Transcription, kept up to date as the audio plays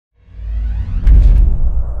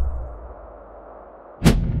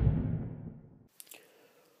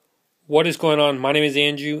What is going on? My name is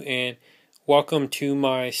Andrew, and welcome to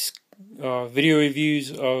my video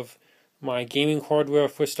reviews of my gaming hardware.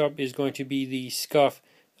 First up is going to be the SCUF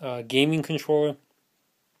gaming controller,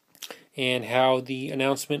 and how the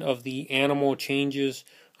announcement of the Animal changes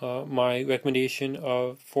my recommendation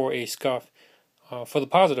for a SCUF for the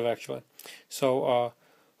positive, actually. So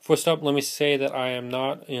first up, let me say that I am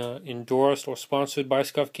not endorsed or sponsored by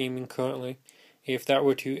SCUF Gaming currently. If that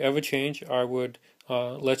were to ever change, I would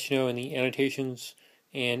let you know in the annotations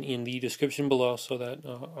and in the description below, so that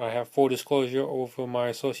I have full disclosure over my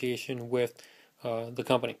association with the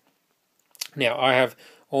company. Now, I have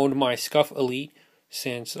owned my SCUF Elite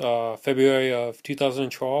since February of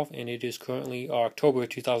 2012, and it is currently October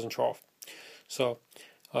 2012. So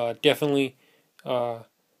definitely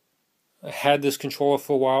had this controller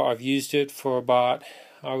for a while. I've used it for about,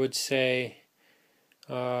 I would say,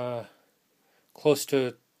 close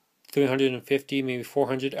to 350, maybe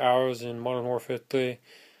 400 hours in Modern Warfare 3,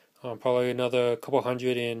 probably another couple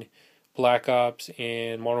hundred in Black Ops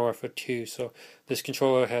and Modern Warfare 2. So this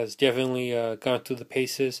controller has definitely gone through the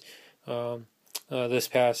paces this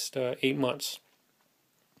past 8 months.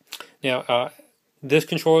 Now, this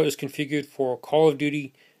controller is configured for Call of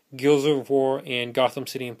Duty, Gears of War, and Gotham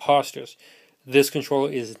City Imposters. This controller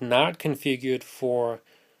is not configured for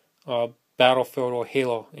Battlefield or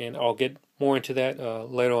Halo, and I'll get more into that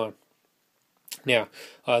later on. Now,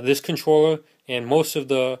 this controller and most of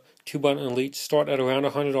the 2-button Elites start at around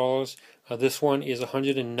 $100. This one is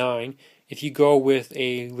 $109. If you go with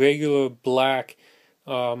a regular black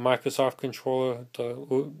Microsoft controller,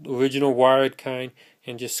 the original wired kind,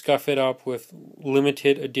 and just scuff it up with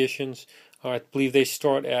limited editions, I believe they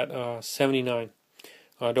start at $79.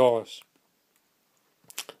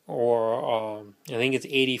 Or I think it's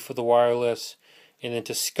 $80 for the wireless. And then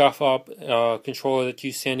to scuff up a controller that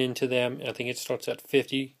you send into them, I think it starts at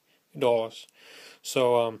 $50.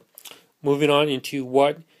 So moving on into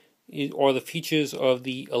what are the features of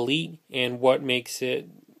the Elite and what makes it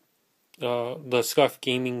the SCUF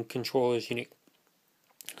gaming controllers unique.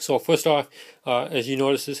 So first off, as you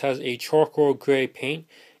notice, this has a charcoal gray paint,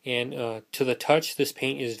 and to the touch, this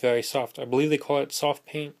paint is very soft. I believe they call it soft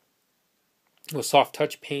paint or soft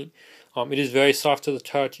touch paint. It is very soft to the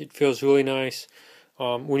touch. It feels really nice.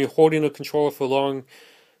 When you're holding a controller for long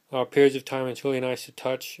periods of time, it's really nice to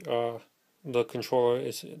touch the controller.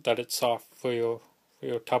 It's soft for your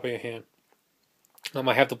top of your hand.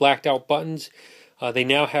 I have the blacked out buttons. They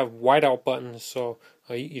now have white out buttons. So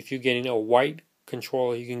if you're getting a white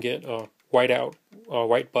controller, you can get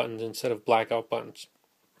white buttons instead of black out buttons.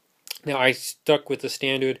 Now, I stuck with the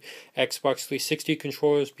standard Xbox 360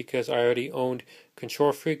 controllers because I already owned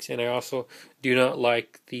Control Freaks, and I also do not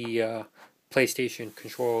like the PlayStation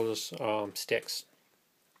controllers sticks.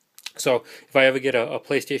 So if I ever get a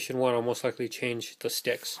PlayStation 1, I'll most likely change the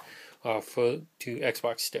sticks to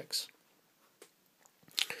Xbox sticks.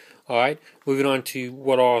 Alright, moving on to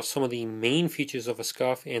what are some of the main features of a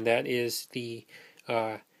SCUF, and that is the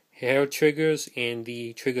hair triggers and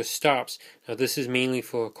the trigger stops. Now, this is mainly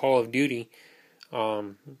for Call of Duty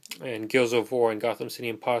and Gears of War and Gotham City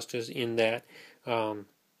Imposters, in that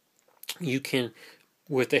you can,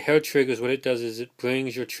 with the hair triggers, what it does is it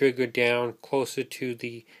brings your trigger down closer to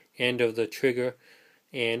the end of the trigger,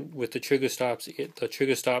 and with the trigger stops, the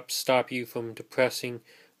trigger stops stop you from depressing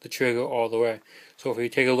the trigger all the way. So if you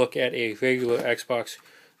take a look at a regular Xbox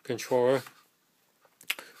controller,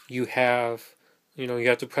 you have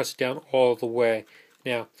to press it down all the way.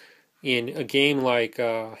 Now, in a game like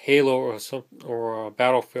Halo or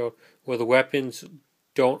Battlefield, where the weapons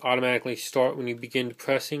don't automatically start when you begin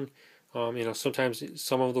depressing, sometimes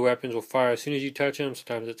some of the weapons will fire as soon as you touch them.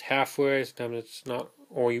 Sometimes it's halfway, sometimes it's not,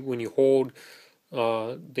 or when you hold,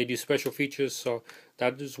 they do special features. So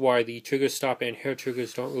that is why the trigger stop and hair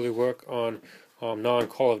triggers don't really work on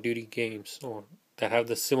non-Call of Duty games, or that have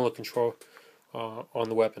the similar control on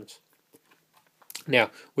the weapons.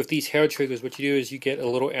 Now, with these hair triggers, what you do is you get a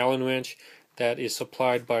little Allen wrench that is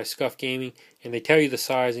supplied by SCUF Gaming, and they tell you the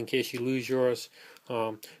size in case you lose yours.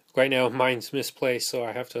 Right now, mine's misplaced, so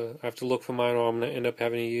I have to look for mine, or I'm going to end up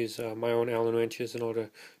having to use my own Allen wrenches in order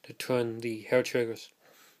to turn the hair triggers.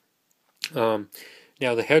 Now,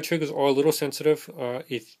 the hair triggers are a little sensitive.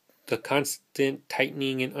 If the constant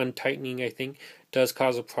tightening and untightening, I think, does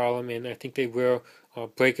cause a problem, and I think they will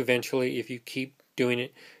break eventually if you keep doing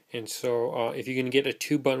it. And so if you're going to get a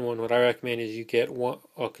 2-button one, what I recommend is you get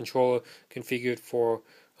a controller configured for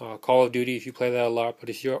Call of Duty if you play that a lot. But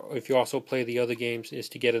if you also play the other games, is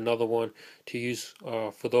to get another one to use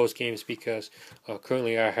for those games, because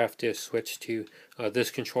currently I have to switch to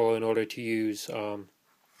this controller in order to use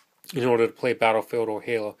in order to play Battlefield or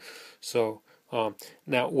Halo. So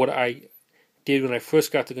now what I did when I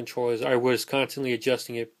first got the controller is I was constantly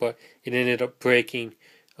adjusting it, but it ended up breaking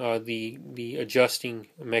the adjusting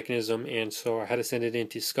mechanism, and so I had to send it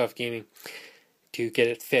into SCUF Gaming to get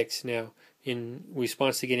it fixed. Now, in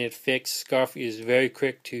response to getting it fixed, SCUF is very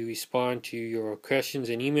quick to respond to your questions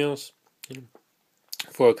and emails.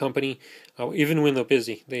 For a company, even when they're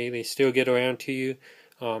busy, they still get around to you.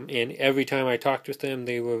 And every time I talked with them,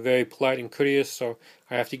 they were very polite and courteous. So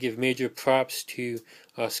I have to give major props to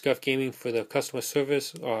SCUF Gaming for the customer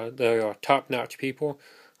service. They are top-notch people.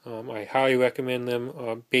 I highly recommend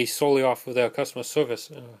them based solely off of their customer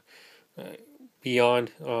service,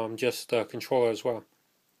 beyond just the controller as well.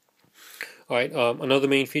 Alright, another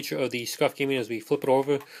main feature of the SCUF Gaming as we flip it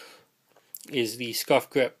over is the SCUF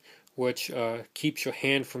Grip, which keeps your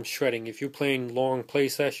hand from shredding. If you're playing long play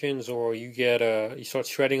sessions, or you start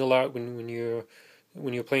shredding a lot when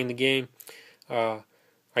you're playing the game, I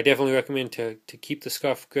definitely recommend to keep the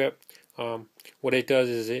SCUF Grip. What it does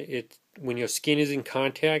is it when your skin is in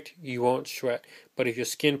contact, you won't shred. But if your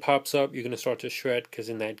skin pops up, you're going to start to shred, because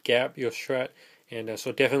in that gap you'll shred. And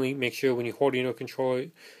so definitely make sure when you're holding your controller,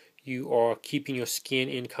 you are keeping your skin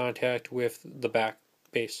in contact with the back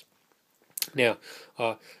base. Now,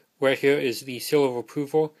 right here is the seal of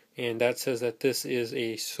approval, and that says that this is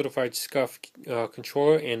a certified SCUF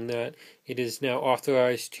controller, and that it is now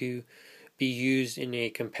authorized to be used in a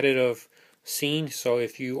competitive scene. So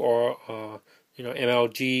if you are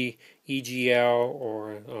MLG, EGL,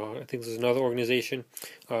 or I think there's another organization,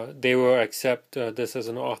 they will accept this as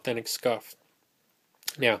an authentic SCUF.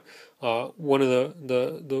 Now, one of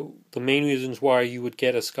the main reasons why you would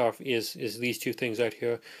get a SCUF is these two things right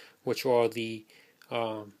here, which are the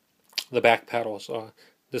back paddles.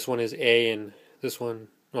 This one is A, and this one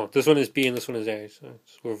is B, and this one is A. So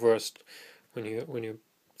it's reversed when you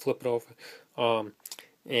flip it over.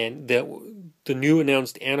 And the new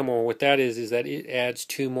announced Animal, what that is that it adds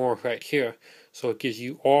two more right here. So it gives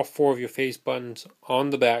you all four of your face buttons on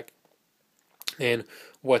the back. And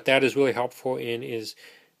what that is really helpful in is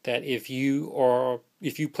that if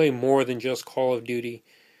you play more than just Call of Duty,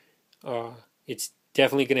 it's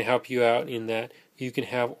definitely going to help you out in that you can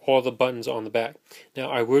have all the buttons on the back.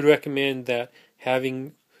 Now, I would recommend that,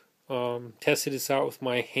 having tested this out with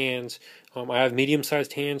my hands, I have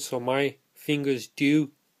medium-sized hands, so my fingers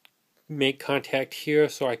do make contact here,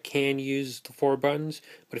 so I can use the four buttons.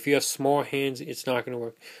 But if you have small hands, it's not going to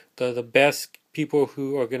work. The best people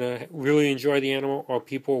who are going to really enjoy the Animal are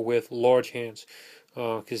people with large hands,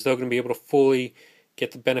 because they're going to be able to fully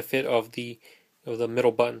get the benefit of the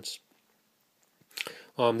middle buttons.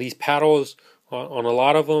 These paddles, on a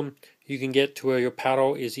lot of them, you can get to where your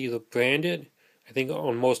paddle is either branded. I think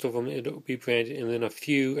on most of them it'll be branded, and then a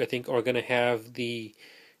few I think are going to have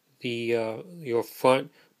your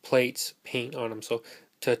front plates paint on them. So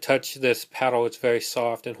to touch this paddle, it's very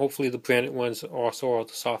soft, and hopefully the branded ones also are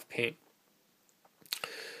the soft paint.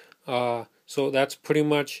 So that's pretty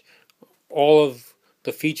much all of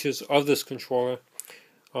the features of this controller.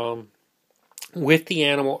 With the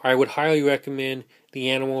Animal, I would highly recommend the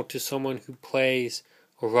Animal to someone who plays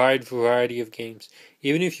a wide variety of games.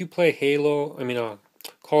 Even if you play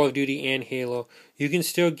Call of Duty and Halo, you can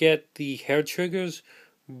still get the hair triggers,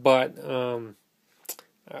 but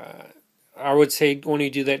I would say only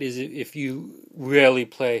do that is if you rarely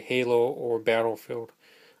play Halo or Battlefield,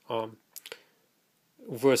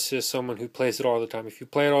 versus someone who plays it all the time. If you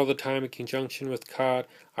play it all the time in conjunction with COD,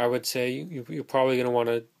 I would say you're probably going to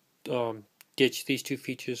want to ditch these two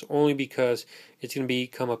features, only because it's going to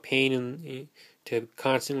become a pain to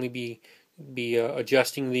constantly be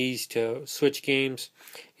adjusting these to switch games,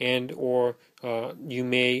 and or you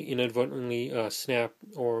may inadvertently snap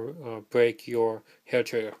or break your hair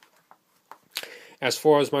trigger. As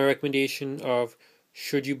far as my recommendation of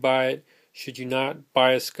should you buy it, should you not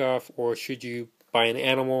buy a SCUF, or should you buy an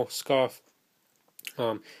Animal SCUF,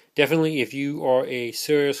 definitely if you are a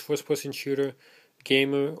serious first-person shooter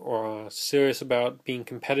gamer, or serious about being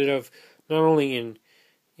competitive, not only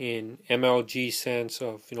in MLG sense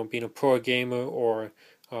of being a pro gamer or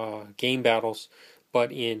game battles,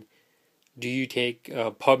 but in do you take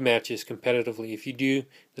pub matches competitively. If you do,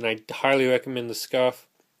 then I highly recommend the SCUF.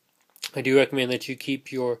 I do recommend that you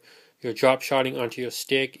keep your drop shotting onto your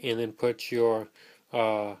stick, and then put your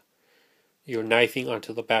knifing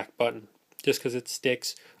onto the back button, just because it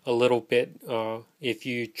sticks a little bit if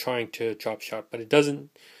you're trying to drop shot, but it doesn't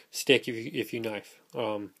stick if you knife.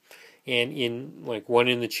 And in like One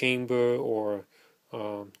in the Chamber or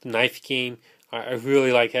the knife game, I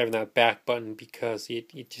really like having that back button, because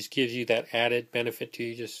it just gives you that added benefit to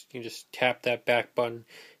you just tap that back button,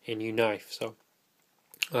 and you knife. So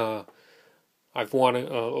I've won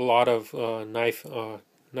a lot of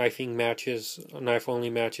knifing matches, knife-only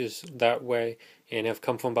matches that way, and have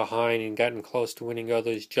come from behind and gotten close to winning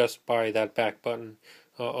others just by that back button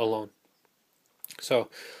alone. So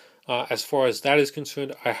as far as that is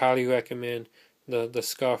concerned, I highly recommend the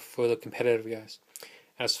SCUF for the competitive guys.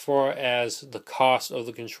 As far as the cost of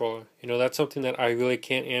the controller, that's something that I really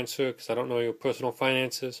can't answer because I don't know your personal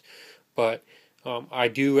finances, but I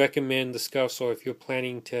do recommend the SCUF. So if you're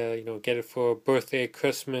planning to get it for birthday,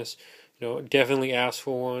 Christmas, definitely ask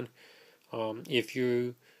for one. If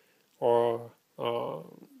you are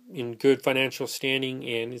in good financial standing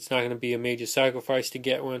and it's not going to be a major sacrifice to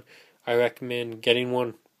get one, I recommend getting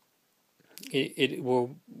one. It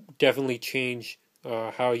will definitely change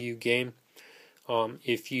how you game.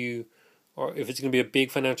 If it's going to be a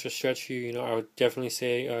big financial stretch for you, I would definitely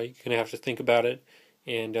say you're going to have to think about it,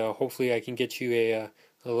 and hopefully I can get you a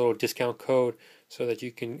little discount code so that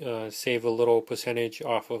you can save a little percentage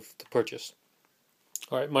off of the purchase.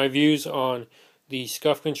 All right, my views on the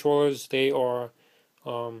SCUF controllers, they are,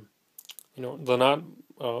 they're not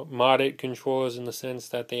modded controllers in the sense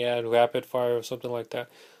that they add rapid fire or something like that.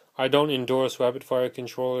 I don't endorse rapid fire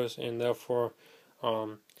controllers, and therefore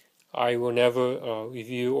I will never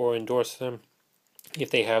review or endorse them if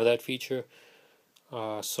they have that feature.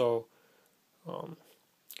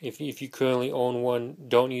 If you currently own one,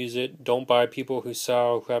 don't use it. Don't buy people who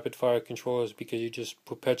sell rapid fire controllers because you're just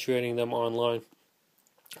perpetuating them online.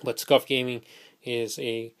 But SCUF Gaming is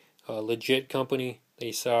a legit company.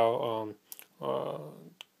 They sell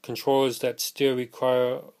controllers that still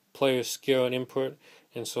require player skill and input,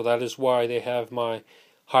 and so that is why they have my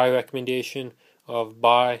high recommendation of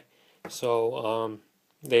buy. So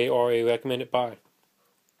they are a recommended buy.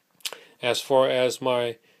 As far as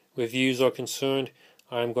my reviews are concerned,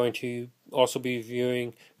 I'm going to also be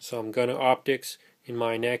reviewing some gunner optics in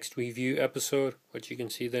my next review episode, which you can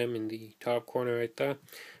see them in the top corner right there.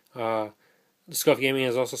 SCUF Gaming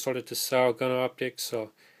has also started to sell gunner optics,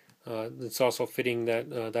 so it's also fitting that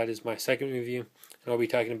that is my second review, and I'll be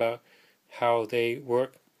talking about how they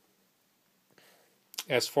work.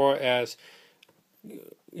 As far as,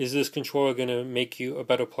 is this controller going to make you a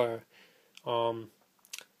better player?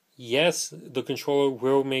 Yes, the controller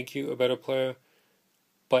will make you a better player,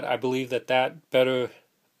 but I believe that better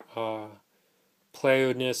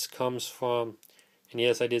playerness comes from, and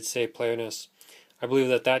yes, I did say playerness, I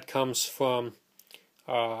believe that comes from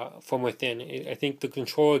within. I think the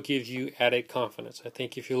controller gives you added confidence. I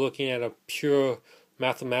think if you're looking at a pure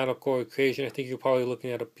mathematical equation, I think you're probably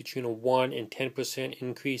looking at between a 1 and 10%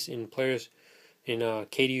 increase in players in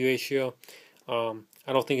KD ratio.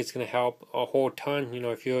 I don't think it's going to help a whole ton.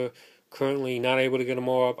 If you're currently not able to get a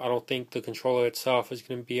Moab, I don't think the controller itself is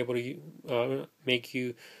going to be able to make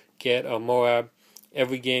you get a Moab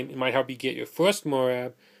every game. It might help you get your first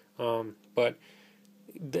Moab, but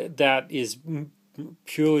that is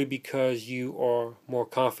purely because you are more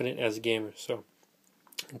confident as a gamer. So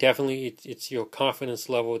definitely it's your confidence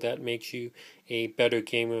level that makes you a better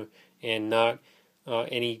gamer, and not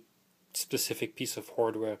any specific piece of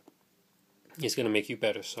hardware is going to make you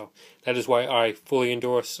better. So that is why I fully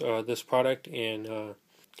endorse this product, and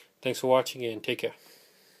thanks for watching, and take care.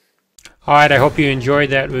 Alright, I hope you enjoyed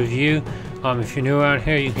that review. If you're new around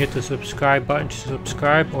here, you can hit the subscribe button to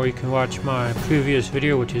subscribe, or you can watch my previous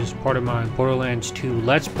video, which is part of my Borderlands 2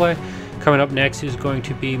 Let's Play. Coming up next is going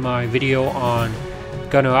to be my video on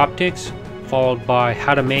gunner optics, followed by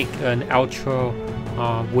how to make an outro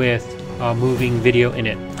with moving video in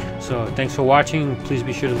it. So thanks for watching. Please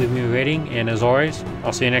be sure to leave me a rating, and as always,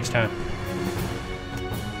 I'll see you next time.